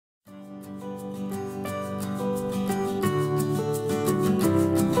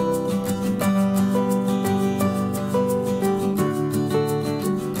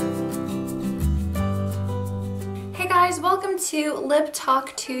to Lip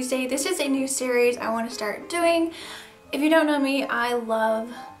Talk Tuesday. This is a new series I want to start doing. If you don't know me, I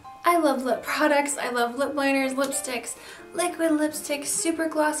love lip products. I love lip liners, lipsticks, liquid lipsticks, super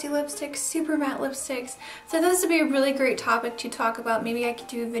glossy lipsticks, super matte lipsticks. So this would be a really great topic to talk about. Maybe I could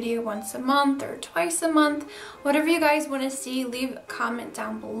do a video once a month or twice a month. Whatever you guys want to see, leave a comment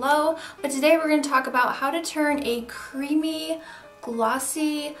down below. But today we're going to talk about how to turn a creamy,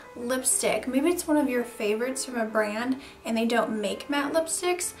 glossy lipstick. Maybe it's one of your favorites from a brand and they don't make matte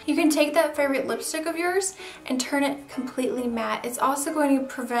lipsticks. You can take that favorite lipstick of yours and turn it completely matte. It's also going to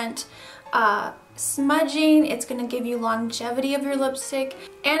prevent smudging, it's going to give you longevity of your lipstick,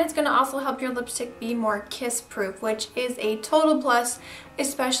 and it's going to also help your lipstick be more kiss proof, which is a total plus,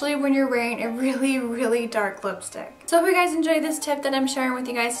 especially when you're wearing a really dark lipstick. So I hope you guys enjoyed this tip that I'm sharing with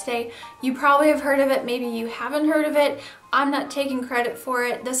you guys today. You probably have heard of it, maybe you haven't heard of it. I'm not taking credit for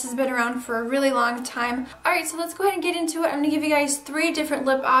it. This has been around for a really long time. Alright, so let's go ahead and get into it. I'm going to give you guys 3 different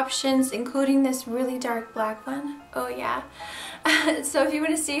lip options, including this really dark black one. Oh yeah. So if you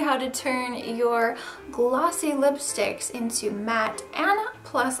want to see how to turn your glossy lipsticks into matte and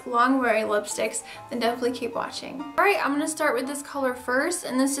plus long wearing lipsticks, then definitely keep watching. Alright, I'm going to start with this color first,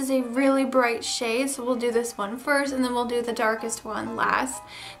 and this is a really bright shade, so we'll do this one first and then we'll do the darkest one last.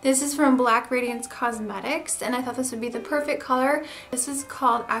 This is from Radiance Cosmetics, and I thought this would be the perfect color. This is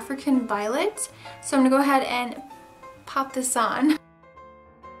called African Violet, so I'm going to go ahead and pop this on.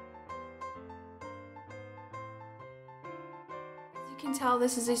 You can tell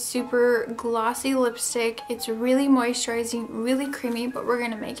this is a super glossy lipstick. It's really moisturizing, really creamy, but we're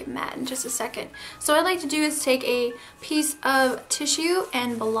going to make it matte in just a second. So what I like to do is take a piece of tissue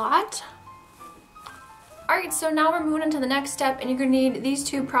and blot. Alright, so now we're moving on to the next step, and you're going to need these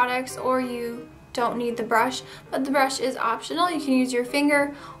 2 products, or you don't need the brush, but the brush is optional. You can use your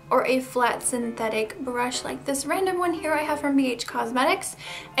finger or a flat synthetic brush like this random one here I have from BH Cosmetics.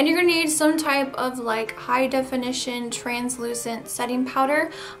 And you're gonna need some type of like high definition translucent setting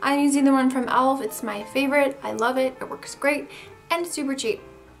powder. I'm using the one from e.l.f. It's my favorite. I love it. It works great and super cheap.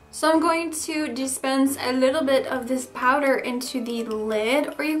 So I'm going to dispense a little bit of this powder into the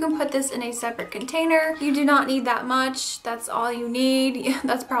lid, or you can put this in a separate container. You do not need that much. That's all you need.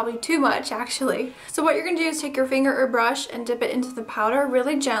 That's probably too much actually. So what you're going to do is take your finger or brush and dip it into the powder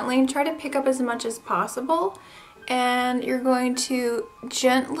really gently and try to pick up as much as possible. And you're going to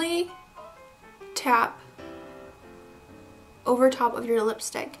gently tap over top of your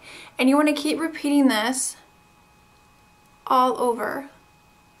lipstick. And you want to keep repeating this all over.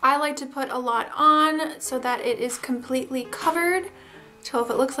 I like to put a lot on so that it is completely covered. So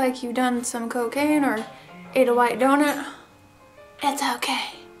if it looks like you've done some cocaine or ate a white donut, it's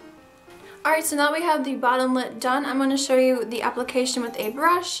okay. Alright, so now we have the bottom lip done. I'm going to show you the application with a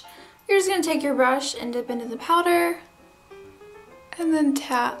brush. You're just going to take your brush and dip into the powder and then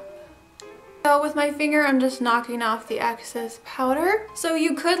tap. So with my finger, I'm just knocking off the excess powder. So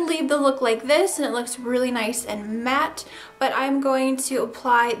you could leave the look like this and it looks really nice and matte, but I'm going to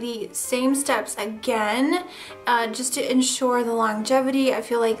apply the same steps again just to ensure the longevity. I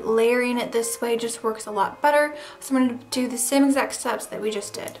feel like layering it this way just works a lot better. So I'm going to do the same exact steps that we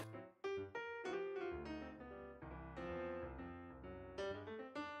just did.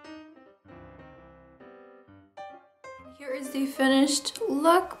 Here is the finished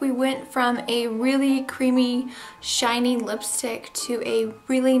look. We went from a really creamy, shiny lipstick to a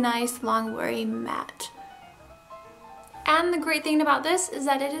really nice, long-wearing matte. And the great thing about this is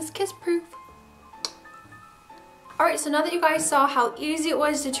that it is kiss-proof. Alright, so now that you guys saw how easy it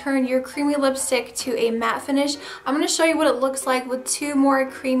was to turn your creamy lipstick to a matte finish, I'm going to show you what it looks like with 2 more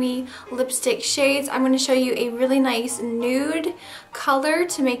creamy lipstick shades. I'm going to show you a really nice nude color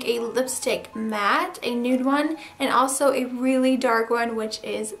to make a lipstick matte, a nude one, and also a really dark one, which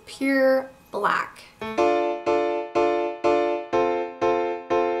is pure black.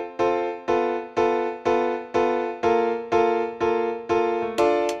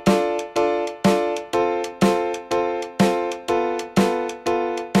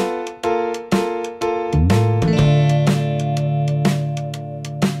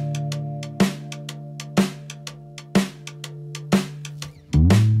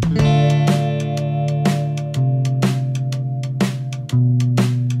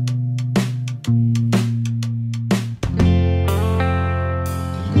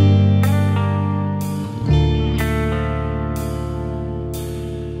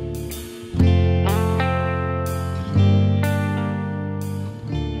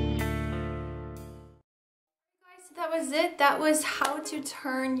 That was it. That was how to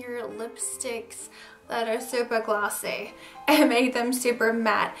turn your lipsticks that are super glossy and make them super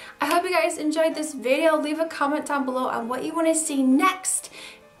matte. I hope you guys enjoyed this video. Leave a comment down below on what you want to see next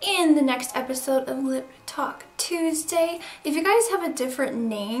in the next episode of Lip Talk Tuesday. If you guys have a different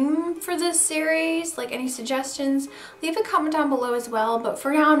name for this series, like any suggestions, leave a comment down below as well. But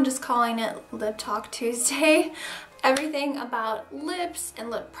for now, I'm just calling it Lip Talk Tuesday. Everything about lips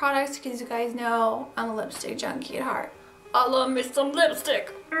and lip products, because you guys know I'm a lipstick junkie at heart. I love me some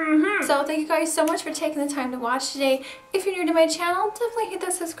lipstick. So thank you guys so much for taking the time to watch today. If you're new to my channel, definitely hit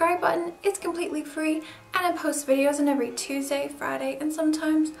that subscribe button. It's completely free, and I post videos on every Tuesday, Friday, and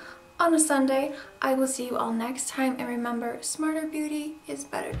sometimes on a Sunday. I will see you all next time, and remember, smarter beauty is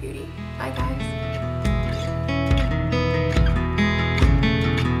better beauty. Bye guys.